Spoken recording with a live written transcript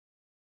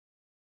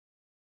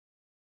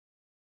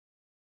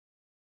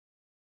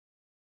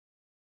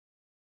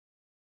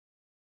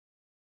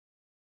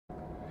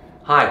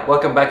Hi,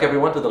 welcome back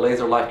everyone to the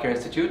Laser Life Care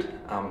Institute.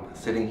 I'm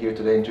sitting here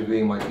today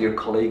interviewing my dear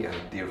colleague and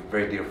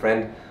very dear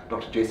friend,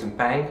 Dr. Jason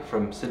Pang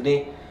from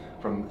Sydney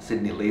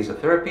Laser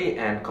Therapy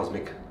and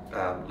Cosmic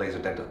Laser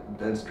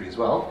Dentistry as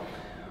well.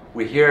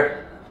 We're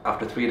here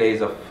after 3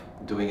 days of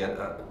doing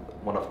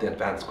one of the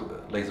advanced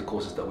laser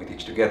courses that we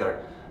teach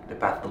together, the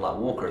Path of the Light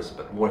Walkers,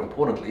 but more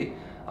importantly,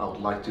 I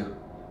would like to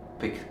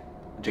pick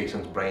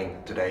Jason's brain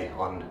today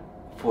on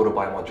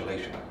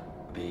photobiomodulation.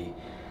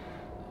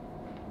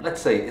 Let's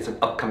say it's an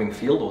upcoming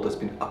field, although it's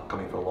been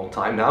upcoming for a long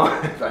time now.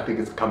 I think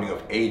it's coming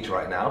of age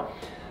right now,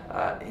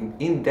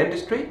 in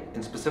dentistry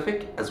in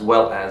specific, as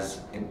well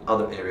as in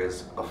other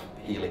areas of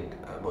healing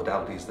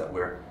modalities that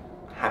we're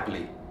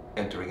happily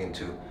entering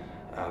into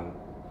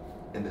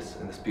in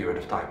this period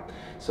of time.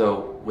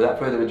 So without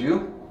further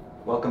ado,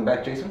 welcome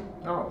back, Jason.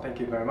 Oh, thank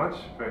you very much.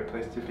 Very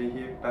pleased to be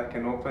here back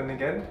in Auckland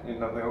again, in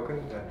lovely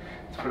Auckland.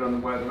 It's put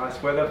on the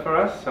nice weather for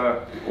us.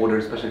 So the order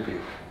especially for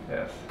you.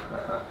 Yes.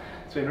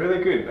 It's been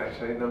really good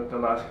actually. The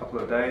last couple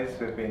of days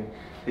we've been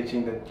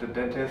teaching the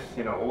dentists,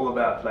 all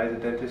about laser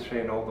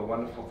dentistry and all the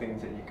wonderful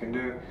things that you can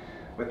do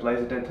with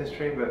laser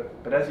dentistry.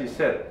 But as you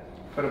said,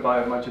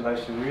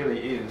 photobiomodulation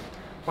really is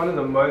one of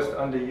the most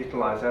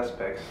underutilized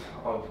aspects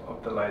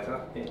of the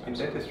laser in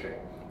dentistry.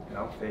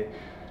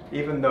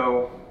 Even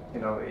though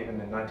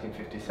even in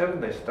 1957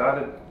 they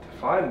started to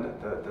find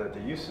the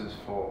uses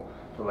for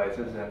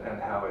lasers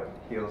and how it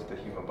heals the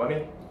human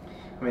body.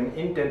 I mean,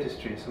 in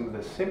dentistry, some of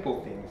the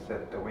simple things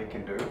that we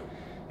can do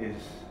is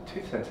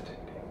tooth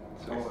sensitivity.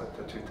 So if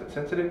the tooth is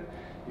sensitive,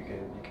 you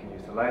can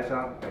use the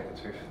laser, make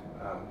the tooth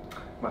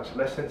much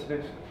less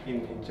sensitive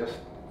in just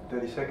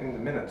 30 seconds, a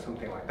minute,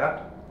 something like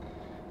that.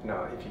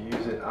 If you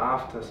use it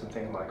after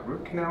something like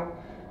root canal,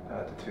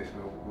 the tooth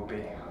will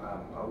be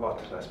a lot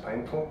less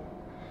painful.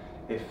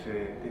 If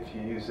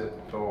you use it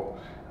for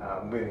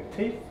moving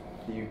teeth,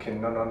 you can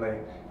not only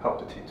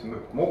help the teeth to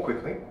move more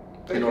quickly,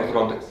 in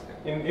orthodontics.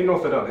 In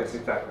orthodontics,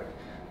 exactly.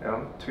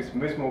 Tooth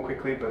moves more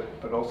quickly,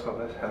 but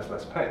also has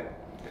less pain.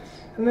 Yes.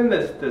 And then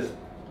there's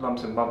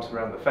lumps and bumps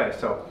around the face.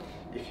 So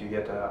if you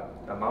get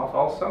a mouth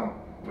ulcer,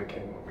 we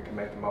can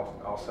make the mouth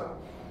ulcer,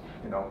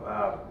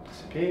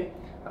 disappear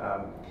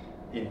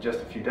in just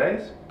a few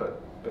days.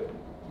 But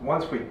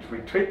once we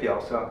treat the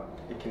ulcer,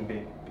 it can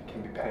be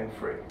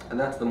pain-free. And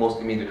that's the most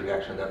immediate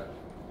reaction that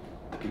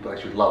the people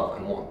actually love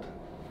and want.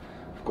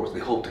 Of course, they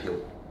hope to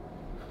heal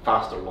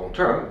faster long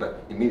term,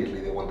 but immediately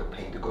they want the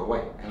pain to go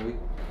away, and we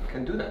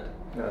can do that.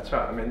 Yeah, that's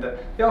right. I mean, the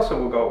ulcer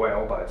will go away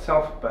all by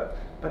itself, but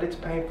it's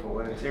painful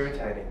and it's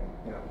irritating,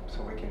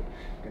 so we can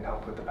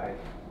help with the pain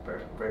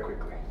very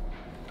quickly.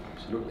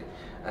 Absolutely.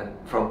 And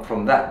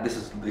from that,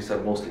 these are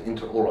mostly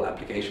intraoral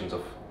applications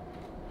of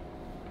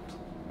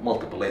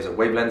multiple laser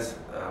wavelengths,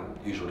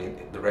 usually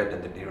the red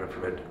and the near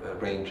infrared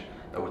range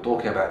that we're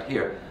talking about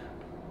here.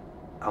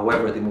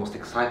 However, the most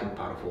exciting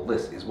part of all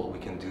this is what we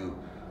can do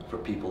for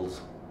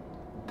people's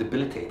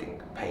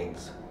debilitating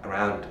pains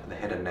around the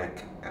head and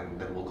neck, and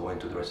then we'll go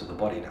into the rest of the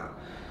body now.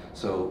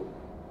 So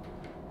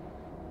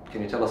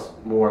can you tell us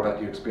more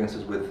about your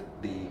experiences with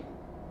the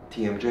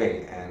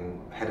TMJ and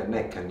head and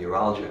neck and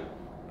neuralgia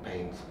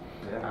pains,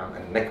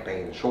 and neck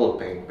pain and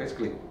shoulder pain,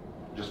 basically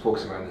just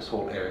focusing around this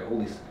whole area, all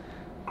these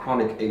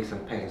chronic aches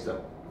and pains that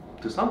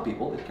to some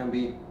people it can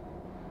be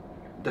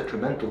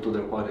detrimental to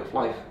their quality of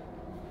life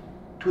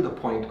to the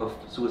point of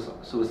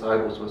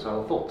suicide or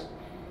suicidal thoughts.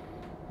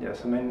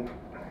 Yes, I mean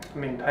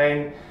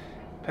pain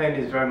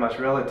is very much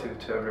relative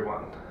to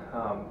everyone,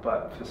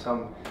 but for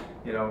some,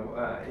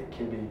 it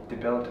can be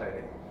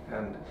debilitating.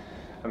 And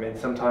I mean,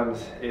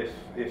 sometimes if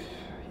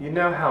you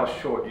know how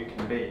short you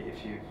can be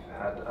if you've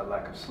had a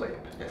lack of sleep.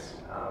 Yes.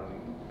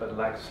 But a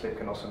lack of sleep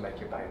can also make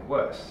your pain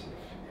worse.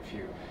 If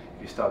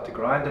you start to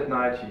grind at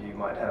night, you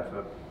might have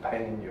a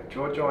pain in your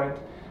jaw joint,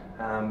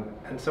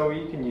 and so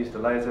you can use the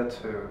laser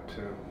to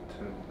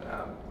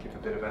give a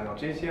bit of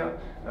analgesia,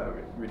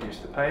 reduce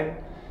the pain.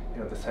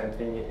 The same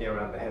thing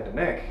around the head and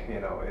neck.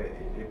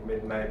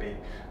 It may be,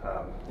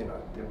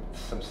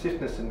 some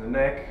stiffness in the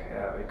neck.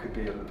 It could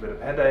be a little bit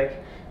of headache,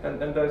 and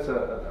those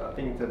are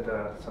things that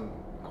are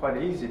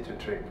quite easy to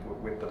treat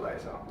with the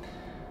laser.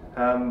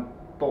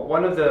 But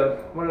one of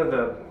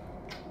the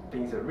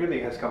things that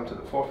really has come to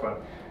the forefront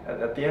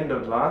at the end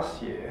of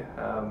last year,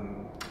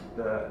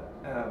 the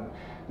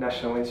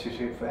National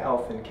Institute for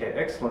Health and Care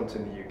Excellence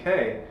in the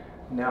UK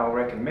now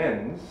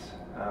recommends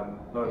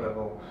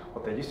low-level,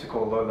 what they used to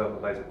call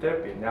low-level laser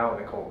therapy, now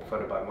they call it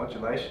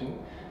photobiomodulation,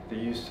 the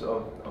use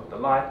of the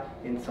light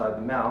inside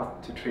the mouth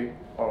to treat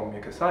oral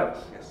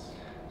mucositis. Yes.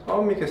 So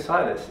oral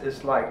mucositis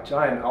is like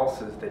giant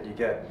ulcers that you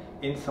get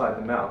inside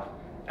the mouth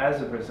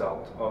as a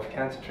result of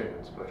cancer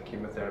treatments, both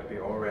chemotherapy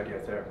or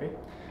radiotherapy.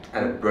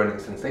 And a burning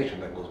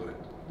sensation that goes with it.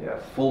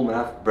 Yes. Full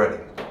mouth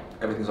burning.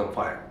 Everything's on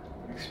fire.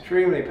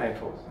 Extremely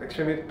painful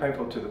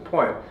to the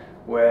point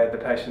where the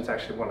patients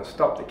actually want to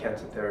stop the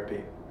cancer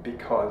therapy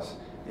because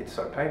it's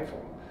so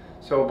painful.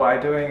 So by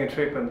doing a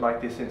treatment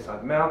like this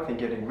inside the mouth and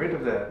getting rid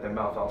of their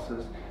mouth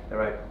ulcers,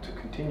 they're able to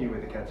continue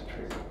with the cancer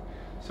treatment.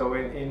 So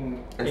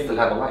and still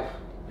have a life.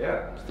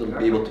 Yeah. Still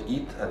be able to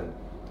eat and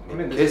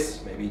maybe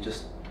kiss, maybe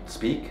just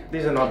speak.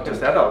 These are not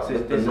just adults.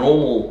 The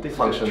normal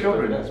functions. These are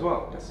children as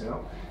well. Yes. You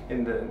know,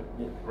 in the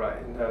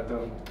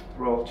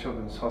Royal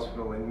Children's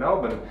Hospital in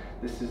Melbourne,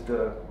 this is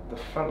the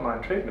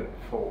frontline treatment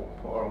for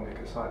oral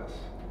mucositis.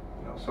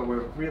 You know, so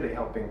we're really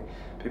helping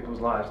people's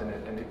lives, and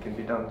it can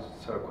be done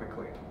so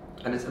quickly.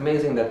 And it's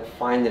amazing that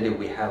finally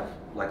we have,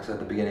 like I said at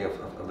the beginning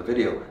of the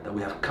video, that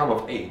we have come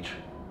of age,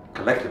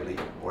 collectively,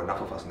 or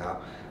enough of us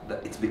now,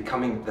 that it's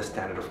becoming the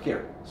standard of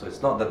care. So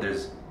it's not that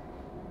there's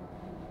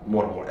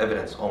more and more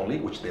evidence only,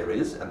 which there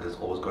is, and there's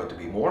always going to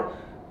be more,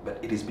 but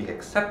it is being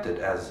accepted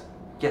as,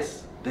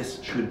 yes,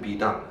 this should be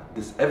done.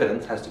 This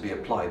evidence has to be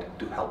applied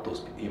to help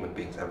those human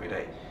beings every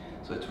day.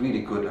 So it's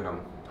really good, and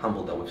I'm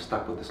humbled that we've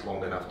stuck with this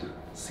long enough to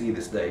see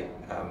this day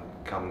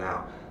come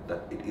now,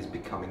 that it is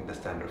becoming the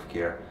standard of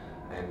care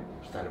and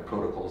standard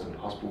protocols in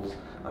hospitals.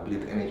 I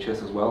believe the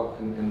NHS as well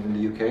in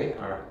the UK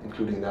are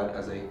including that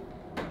as a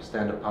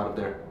standard part of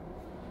their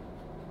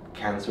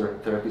cancer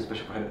therapy,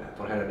 especially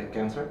for head and neck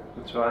cancer.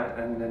 That's right,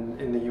 and then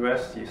in the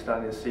US you're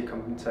starting to see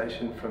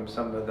compensation from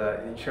some of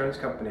the insurance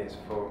companies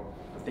for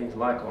things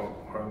like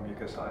oral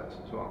mucositis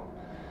as well.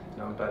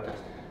 You know, but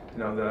you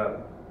know,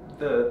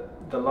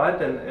 the light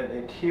then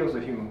it heals the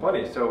human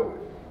body, so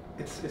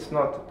it's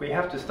not, we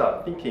have to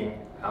start thinking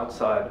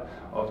outside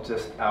of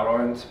just our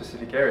own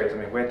specific areas. I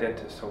mean, we're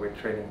dentists, so we're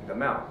treating the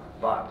mouth,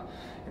 but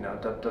you know,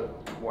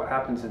 what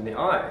happens in the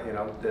eye? You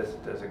know,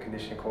 there's a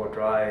condition called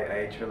dry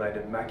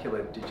age-related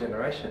macular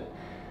degeneration,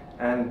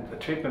 and the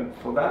treatment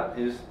for that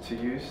is to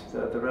use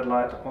the red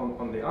light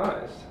on the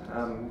eyes.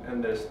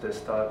 And there's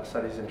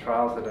studies and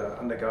trials that are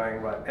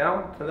undergoing right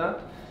now for that.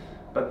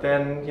 But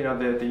then, you know,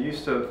 the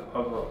use of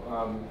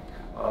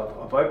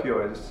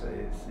opioids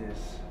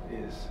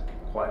is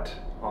quite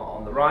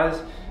on the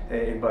rise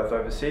in both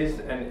overseas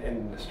and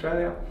in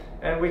Australia,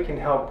 and we can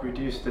help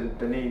reduce the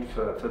need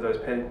for those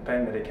pain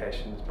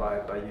medications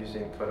by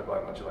using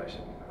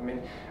photobiomodulation. I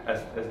mean,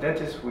 as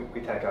dentists,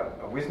 we take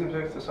a wisdom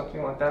tooth or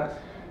something like that.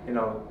 You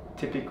know,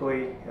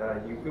 typically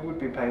it would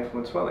be painful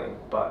and swelling,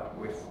 but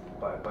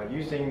by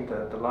using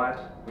the light,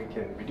 we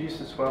can reduce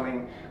the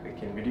swelling, we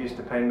can reduce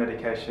the pain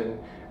medication,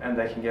 and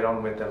they can get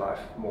on with their life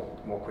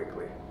more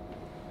quickly.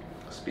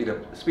 Speed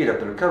up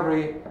the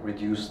recovery,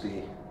 reduce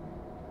the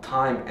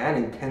time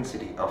and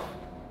intensity of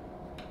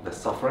the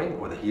suffering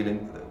or the healing,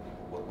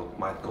 what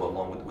might go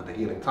along with the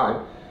healing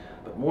time,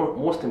 but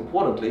most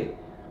importantly,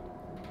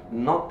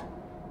 not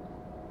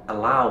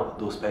allow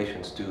those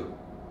patients to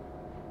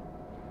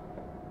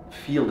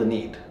feel the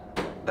need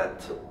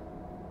that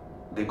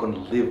they're going to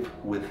live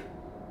with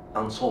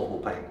unsolvable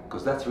pain,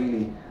 because that's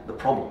really the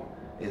problem,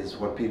 is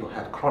when people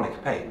have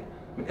chronic pain.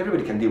 I mean,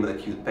 everybody can deal with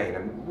acute pain,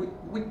 and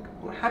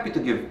we're happy to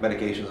give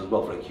medications as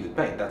well for acute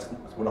pain.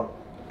 We're not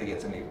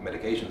against any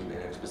medications in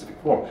any specific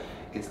form.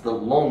 It's the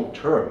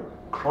long-term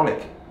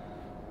chronic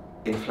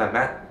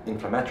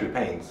inflammatory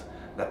pains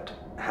that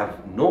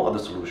have no other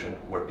solution,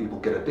 where people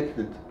get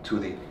addicted to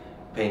the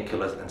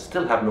painkillers and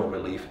still have no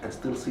relief and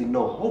still see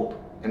no hope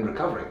in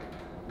recovering.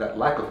 That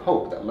lack of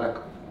hope, that lack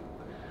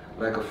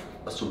of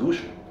a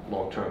solution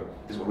long-term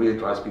is what really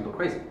drives people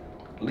crazy,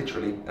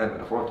 literally and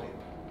metaphorically.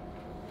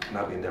 And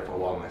I've been there for a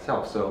while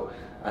myself, so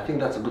I think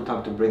that's a good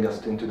time to bring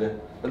us into the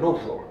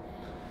NovoTHOR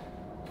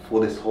for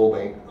this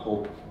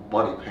whole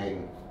body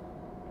pain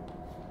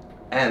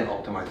and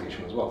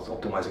optimization as well. So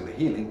optimizing the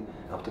healing,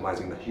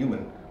 optimizing the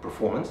human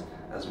performance,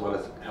 as well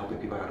as helping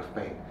people out of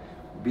pain.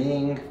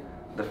 Being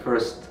the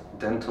first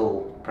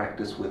dental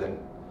practice with an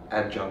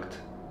adjunct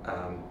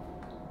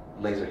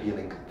laser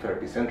healing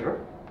therapy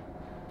center,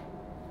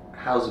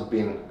 how's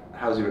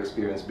your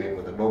experience been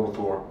with the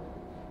NovoTHOR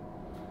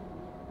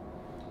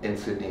in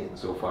Sydney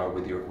so far,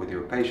 with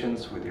your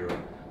patients, with your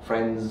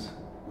friends,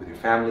 with your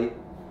family?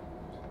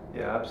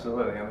 Yeah,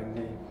 absolutely. I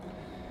mean,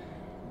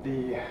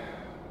 the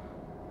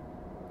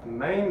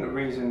main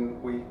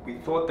reason we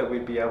thought that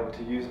we'd be able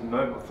to use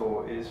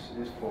NovoTHOR is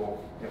for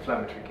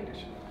inflammatory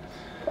conditions.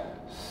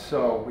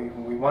 So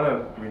we want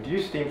to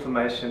reduce the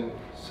inflammation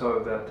so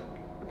that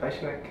the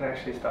patient can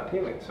actually start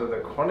healing. So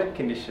the chronic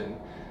condition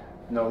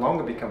no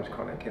longer becomes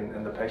chronic,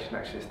 and the patient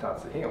actually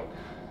starts to heal.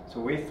 So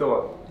we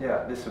thought,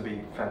 yeah, this would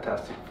be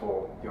fantastic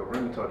for your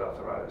rheumatoid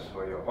arthritis,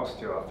 for your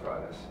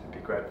osteoarthritis. It'd be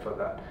great for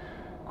that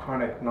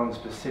chronic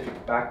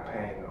non-specific back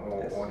pain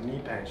or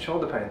knee pain,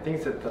 shoulder pain,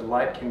 things that the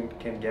light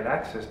can get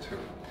access to.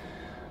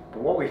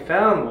 But what we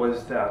found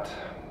was that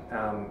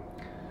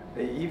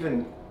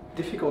even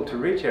difficult to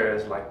reach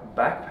areas like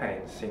back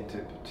pain seem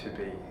to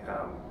be,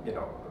 you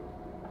know,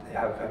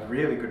 have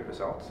really good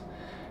results.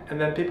 And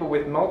then people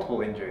with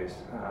multiple injuries.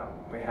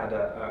 We had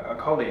a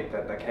colleague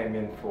that came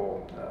in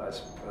for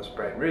a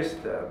sprained wrist,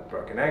 a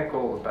broken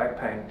ankle, back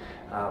pain,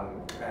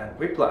 and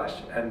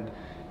whiplash. And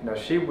you know,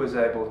 she was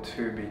able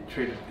to be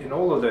treated in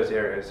all of those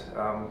areas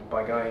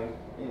by going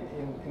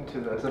into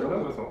the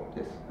NovoTHOR.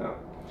 Yes. Yeah.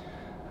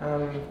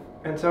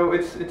 And so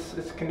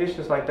it's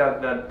conditions like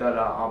that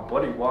are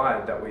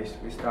body-wide that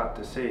we start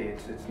to see.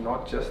 It's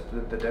not just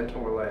the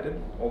dental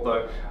related,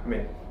 although I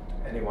mean,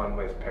 anyone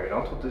with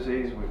periodontal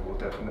disease, we will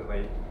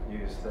definitely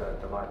use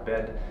the light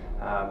bed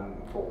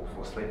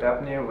for sleep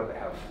apnea, where they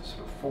have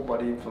sort of full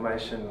body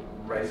inflammation,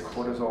 raised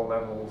cortisol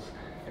levels,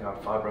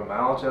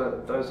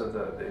 fibromyalgia. Those are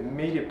the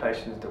immediate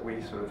patients that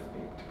we sort of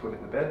think to put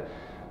in the bed.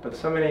 But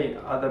so many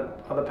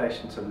other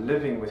patients are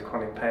living with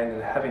chronic pain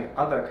and having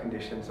other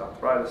conditions,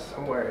 arthritis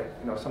somewhere,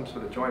 some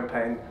sort of joint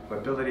pain,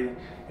 mobility,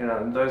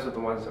 and those are the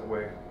ones that we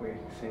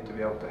seem to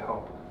be able to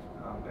help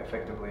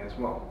effectively as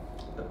well.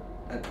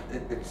 And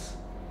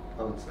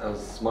I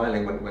was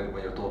smiling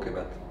when you're talking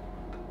about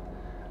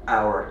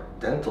our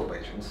dental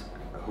patients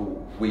who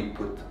we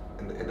put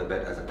in the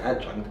bed as an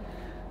adjunct,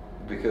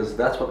 because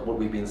that's what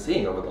we've been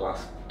seeing over the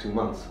last 2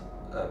 months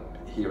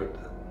here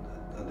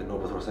at the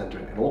NovoTHOR Center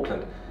in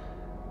Auckland.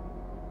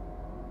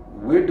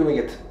 We're doing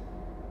it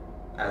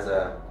as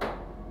a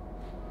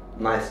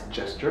nice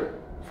gesture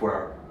for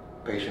our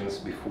patients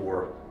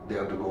before they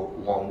undergo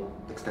long,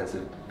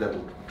 extensive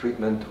dental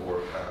treatment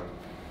or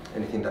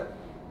anything that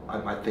I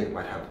might think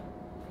might have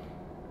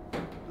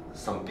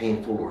some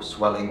painful or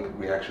swelling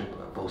reaction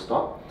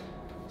post-op.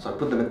 So I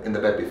put them in the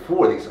bed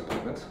before these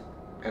appointments,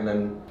 and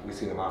then we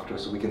see them after,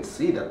 so we can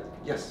see that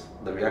yes,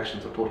 the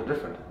reactions are totally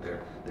different.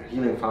 They're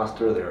healing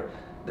faster.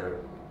 They're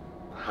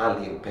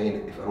hardly in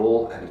pain, if at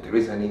all, and if there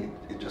is any,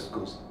 it just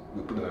goes.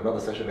 We put them in another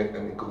session and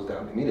it goes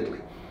down immediately.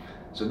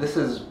 So this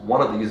is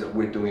one of the use that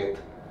we're doing it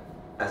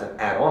as an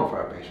add-on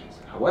for our patients.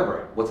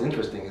 However, what's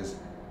interesting is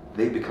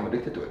they become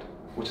addicted to it,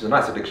 which is a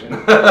nice addiction.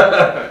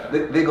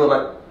 they go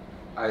like,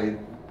 I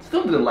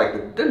still didn't like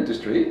the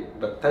dentistry,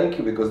 but thank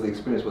you because the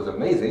experience was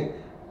amazing.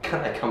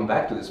 Can I come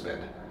back to this bed?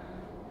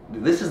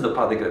 This is the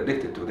part they get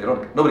addicted to.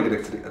 Nobody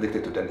gets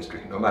addicted to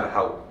dentistry, no matter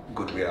how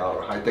good we are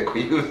or high tech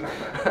we use.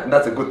 And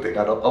that's a good thing.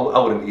 I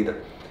wouldn't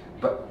either.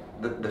 But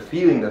the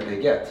feeling that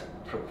they get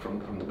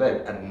from the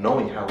bed and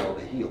knowing how well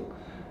they heal,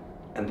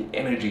 and the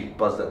energy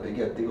buzz that they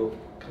get, they go,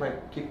 can I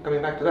keep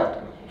coming back to that?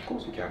 And of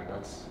course you can.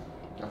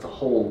 That's a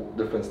whole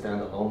different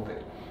standalone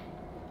thing.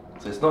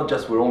 So it's not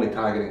just we're only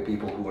targeting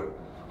people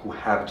who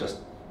have just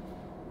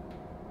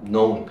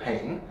known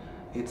pain.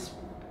 It's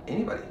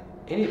anybody,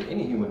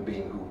 any human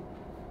being who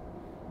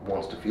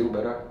wants to feel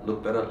better,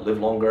 look better, live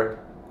longer,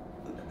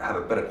 have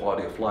a better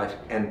quality of life,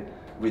 and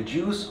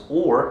reduce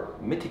or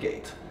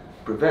mitigate,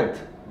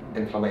 prevent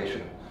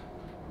inflammation,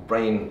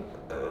 brain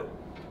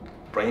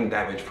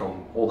damage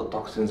from all the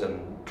toxins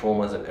and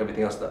traumas and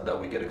everything else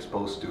that we get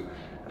exposed to,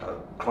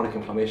 chronic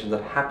inflammations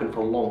that happen for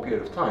a long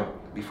period of time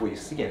before you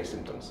see any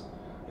symptoms.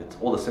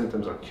 All the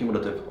symptoms are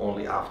cumulative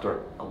only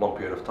after a long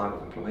period of time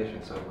of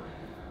inflammation. So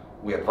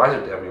we advise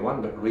it to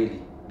everyone, but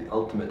really the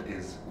ultimate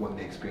is when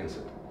they experience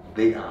it,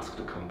 they ask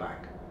to come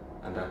back,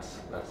 and that's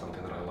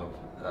something that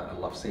I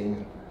love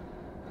seeing,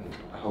 and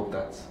I hope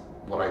that's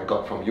what I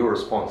got from your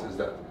response, is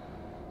that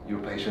your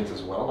patients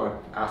as well are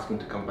asking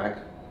to come back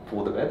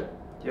for the bed.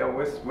 Yeah,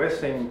 we're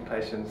seeing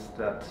patients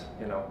that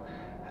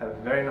have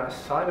very nice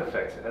side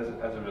effects as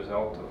a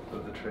result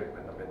of the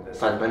treatment. I mean,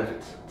 side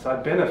benefits.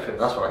 Side benefits.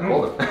 That's what I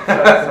call them.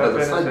 As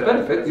a side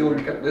benefit, you will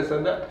get this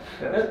and that.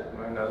 Yes.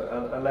 I mean,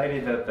 a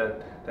lady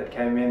that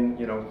came in,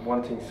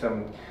 wanting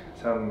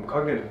some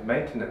cognitive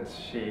maintenance.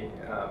 She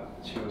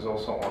was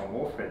also on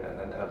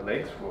warfarin, and her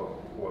legs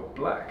were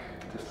black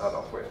to start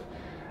off with,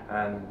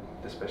 and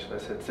the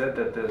specialist had said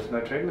that there's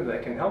no treatment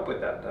that can help with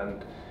that.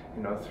 And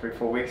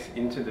 3-4 weeks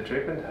into the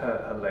treatment,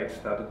 her legs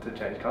started to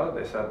change color.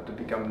 They started to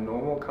become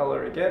normal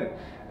color again,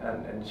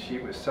 and she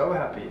was so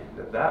happy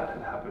that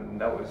had happened.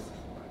 And that was,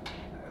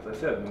 as I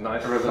said, a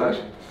nice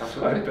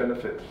side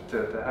benefit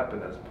to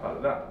happen as a part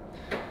of that.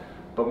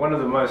 But one of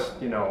the most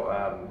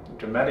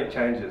dramatic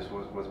changes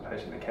was a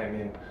patient that came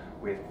in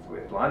with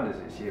Lyme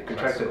disease. He had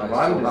contracted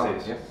Lyme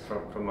disease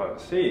from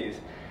overseas,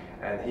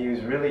 and he was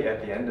really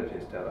at the end of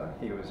his tether.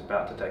 He was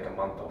about to take a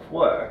month off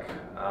work,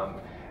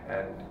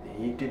 and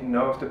he didn't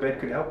know if the bed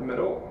could help him at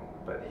all.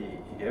 But he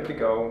gave it a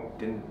go.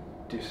 Didn't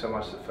do so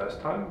much the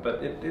first time,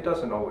 but it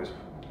doesn't always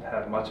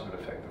have much of an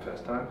effect the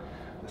first time.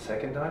 The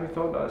second time he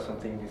thought, oh,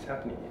 something is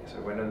happening here. So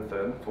he went in the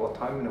third and fourth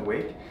time in a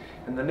week,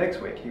 and the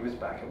next week he was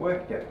back at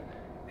work again.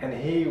 And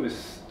he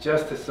was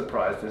just as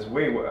surprised as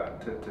we were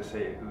to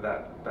see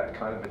that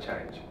kind of a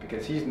change,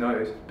 because he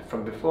knows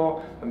from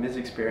before, from his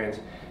experience,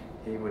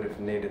 he would have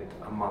needed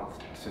a month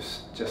to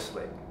just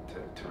sleep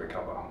to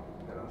recover.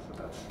 So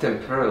that's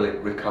temporarily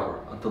recover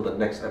until the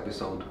next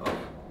episode of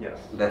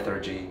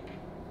lethargy,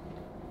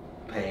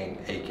 pain,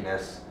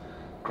 achiness,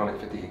 chronic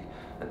fatigue.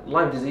 And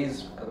Lyme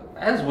disease,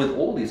 as with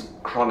all these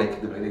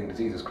chronic debilitating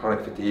diseases,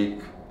 chronic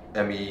fatigue,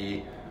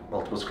 ME,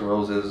 multiple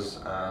sclerosis,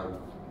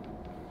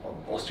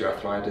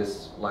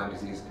 osteoarthritis, Lyme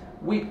disease,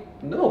 we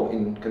know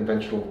in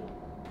conventional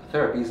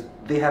therapies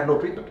they have no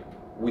treatment.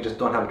 We just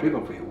don't have a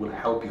treatment for you. We'll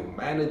help you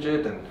manage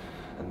it and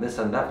this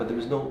and that, but there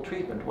is no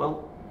treatment.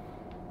 Well,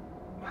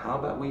 how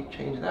about we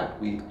change that?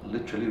 We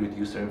literally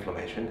reduce their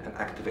inflammation and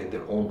activate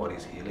their own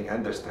body's healing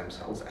and their stem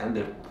cells and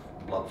their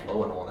blood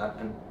flow and all that,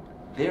 and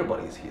their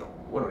bodies heal.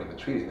 We're not even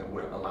treating them,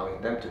 we're allowing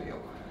them to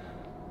heal.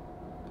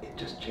 It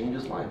just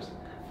changes lives.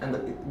 And the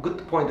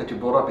good point that you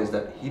brought up is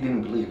that he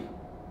didn't believe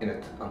in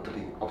it until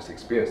he obviously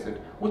experienced it,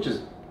 which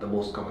is the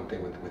most common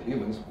thing with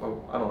humans.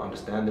 Well, I don't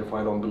understand, therefore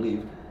I don't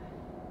believe.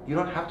 You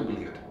don't have to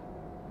believe it.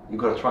 You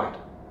got to try it.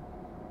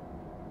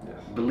 Yes.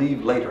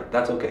 Believe later.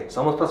 That's okay.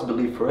 Some of us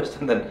believe first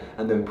and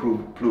then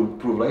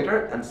prove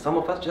later, and some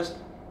of us just,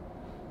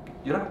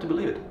 you don't have to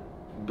believe it.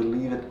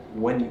 Believe it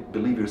when you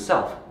believe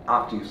yourself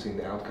after you've seen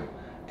the outcome.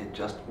 It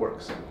just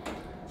works.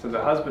 So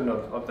the husband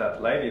of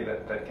that lady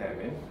that came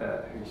in,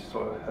 who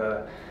saw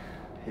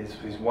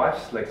his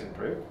wife's legs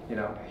improve, you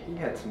know, he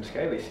had some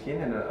scaly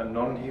skin and a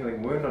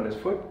non-healing wound on his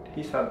foot.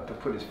 He started to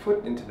put his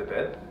foot into the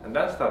bed, and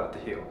that started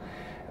to heal.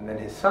 And then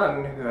his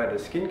son, who had a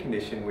skin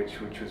condition which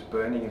was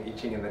burning and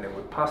itching, and then it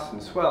would pus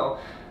and swell,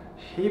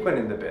 he went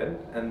in the bed,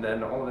 and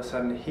then all of a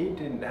sudden he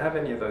didn't have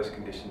any of those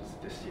conditions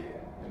this year.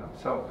 You know,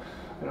 so,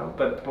 you know,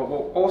 but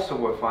what also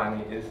we're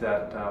finding is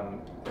that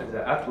as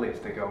the athletes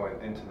that go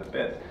into the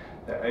bed,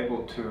 they're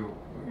able to,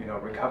 you know,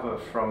 recover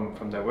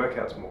from their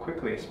workouts more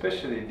quickly,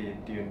 especially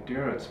the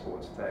endurance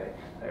sports.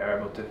 They are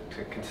able to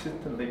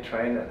consistently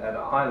train at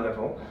a high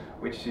level,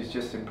 which is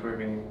just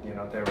improving, you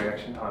know, their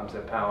reaction times,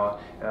 their power.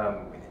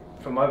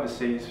 From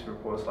overseas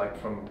reports, like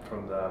from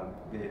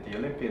the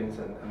Olympians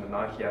and the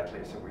Nike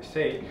athletes that we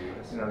see,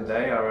 you know,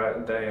 they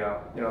are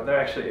you know, they're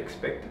actually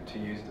expected to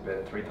use the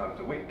bed 3 times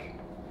a week.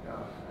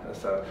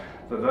 So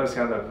those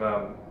kind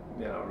of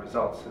you know,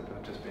 results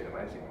have just been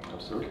amazing.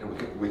 Absolutely,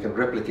 and we can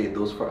replicate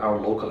those for our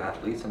local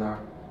athletes and our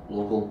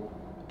local,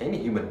 any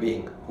human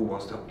being who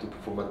wants to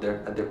perform at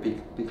their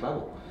peak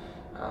level.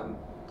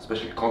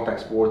 Especially contact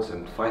sports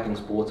and fighting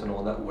sports and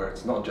all that, where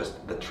it's not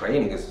just the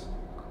training is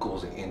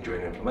causing injury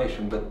and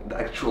inflammation, but the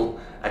actual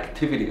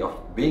activity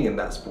of being in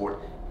that sport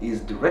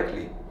is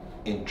directly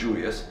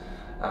injurious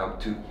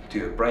to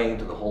your brain,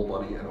 to the whole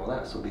body and all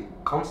that. So they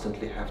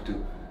constantly have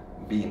to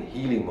be in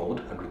healing mode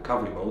and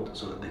recovery mode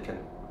so that they can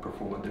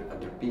perform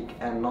at their peak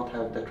and not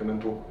have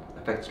detrimental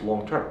effects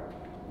long term.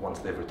 Once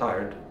they've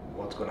retired,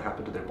 what's going to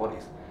happen to their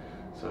bodies?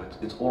 So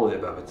it's all of the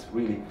above. It's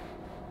really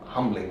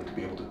humbling to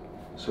be able to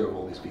serve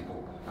all these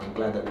people. I'm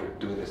glad that we're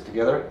doing this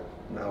together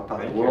in our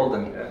part of the world,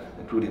 and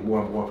including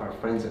more and more of our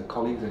friends and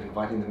colleagues, and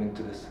inviting them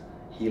into this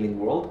healing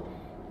world,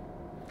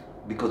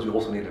 because we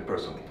also need it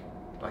personally.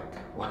 Like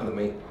one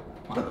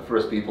of the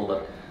first people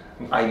that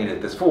I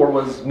needed this for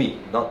was me,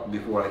 not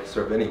before I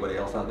served anybody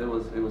else out there.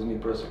 It was me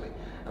personally.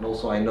 And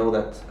also I know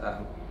that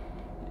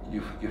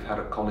you've had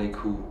a colleague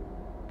who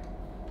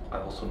I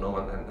also know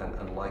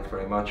and like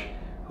very much,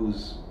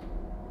 who's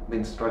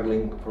been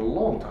struggling for a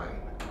long time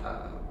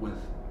with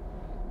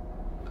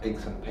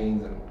aches and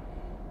pains, and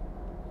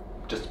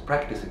just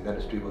practicing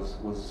dentistry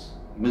was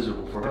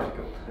miserable for her.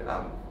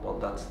 Yes. Well,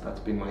 that's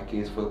been my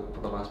case for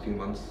the last few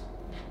months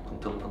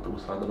until we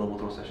started the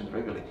NovoTHOR sessions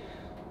regularly.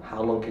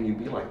 How long can you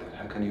be like that?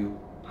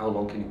 How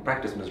long can you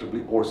practice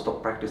miserably, or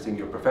stop practicing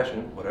your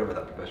profession, whatever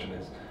that profession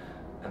is,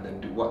 and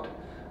then do what?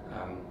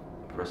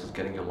 Versus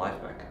getting your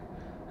life back.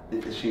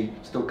 Is she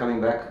still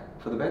coming back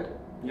for the bed?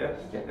 Yes,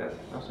 Yeah. yes,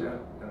 Absolutely.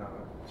 Yeah.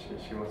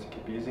 She wants to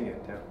keep using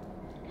it. Yeah,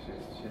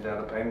 she's out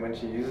of pain when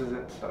she uses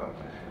it. So.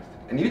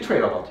 And you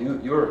train a lot.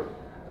 You're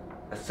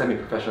a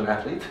semi-professional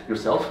athlete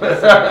yourself.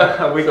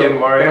 A weekend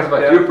warrior. Tell us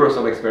about your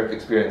personal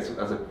experience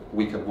as a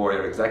weekend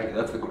warrior. Exactly,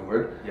 that's the good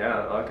word.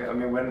 Yeah, like, I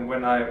mean,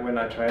 when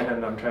I train,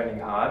 and I'm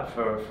training hard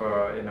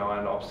for you know,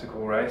 an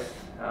obstacle race,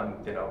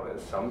 you know,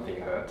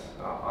 something hurts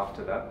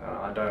after that.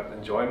 I don't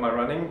enjoy my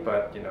running,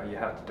 but you know, you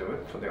have to do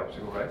it for the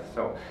obstacle race.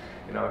 So,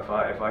 you know, if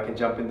I can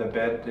jump in the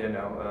bed, you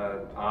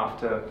know,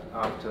 after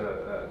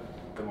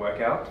the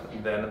workout,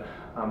 then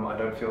I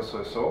don't feel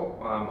so sore.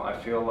 I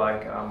feel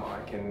like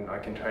I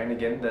can train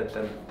again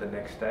the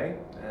next day,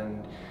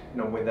 and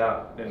you know,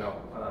 without, you know,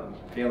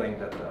 feeling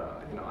that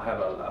you know, I have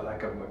a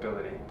lack of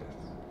mobility.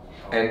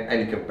 And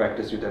you can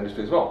practice your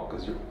dentistry as well,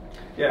 because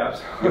yeah,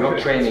 absolutely. you're not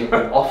training in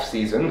off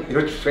season.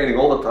 You're training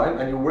all the time,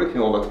 and you're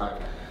working all the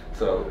time.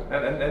 So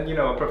and you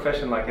know, a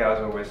profession like ours,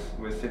 where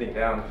we're sitting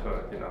down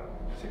for, you know,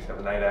 6,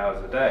 7, 8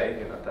 hours a day,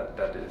 you know,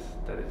 that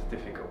is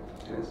difficult.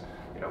 it is.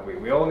 You know,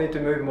 we all need to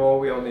move more,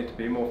 we all need to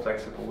be more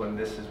flexible, and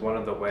this is one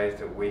of the ways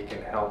that we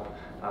can help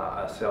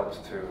ourselves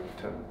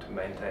to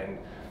maintain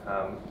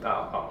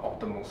our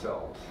optimal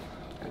selves.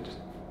 And just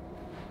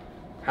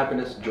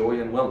happiness,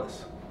 joy, and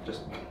wellness.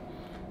 Just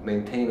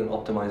maintain and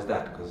optimize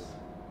that, because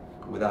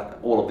without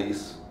all of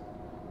these,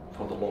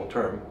 for the long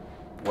term,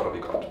 what have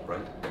we got,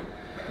 right?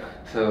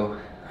 So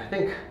I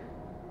think.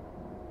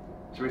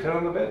 Should we turn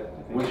on the bed?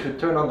 We should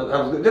turn on the.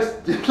 I was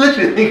just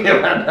literally thinking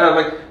about that.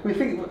 Like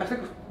I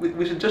think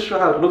we should just show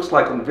how it looks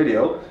like on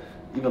video,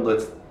 even though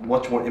it's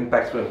much more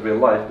impactful in real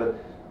life. But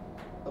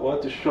I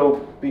want to show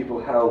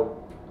people how.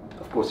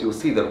 Of course, you'll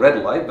see the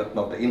red light, but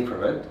not the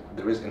infrared.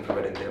 There is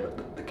infrared in there,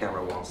 but the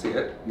camera won't see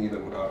it. Neither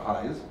would our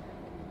eyes.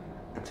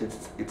 And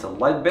since it's a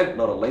light bed,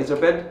 not a laser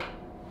bed,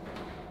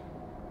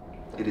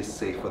 it is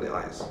safe for the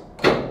eyes.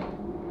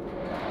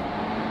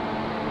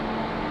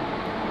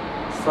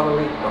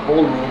 Suddenly, the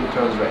whole room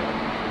turns red.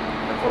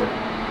 I call it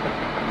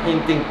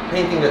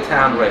painting the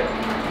town red.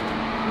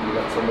 We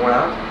got some more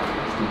out.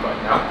 It's too bright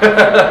now.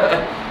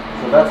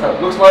 So that's how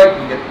it looks like.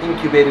 You get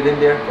incubated in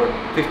there for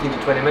 15 to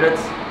 20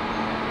 minutes.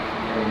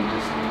 you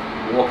just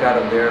walk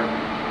out of there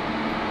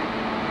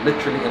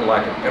literally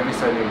enlightened. Every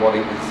cell in your body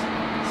is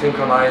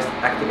synchronized,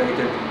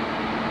 activated,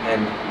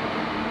 and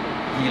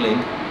healing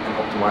and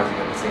optimizing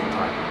at the same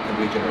time, and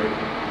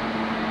regenerating.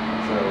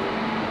 So,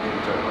 I think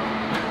we turn it on.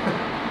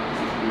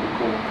 This is really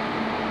cool.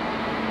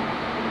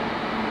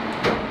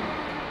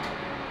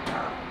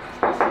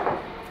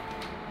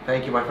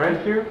 Thank you, my friend.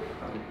 Thank you.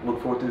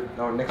 Look forward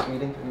to our next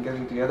meeting and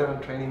getting together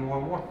and training more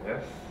and more.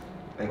 Yes.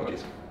 Thank you,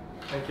 Jason.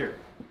 Thank you.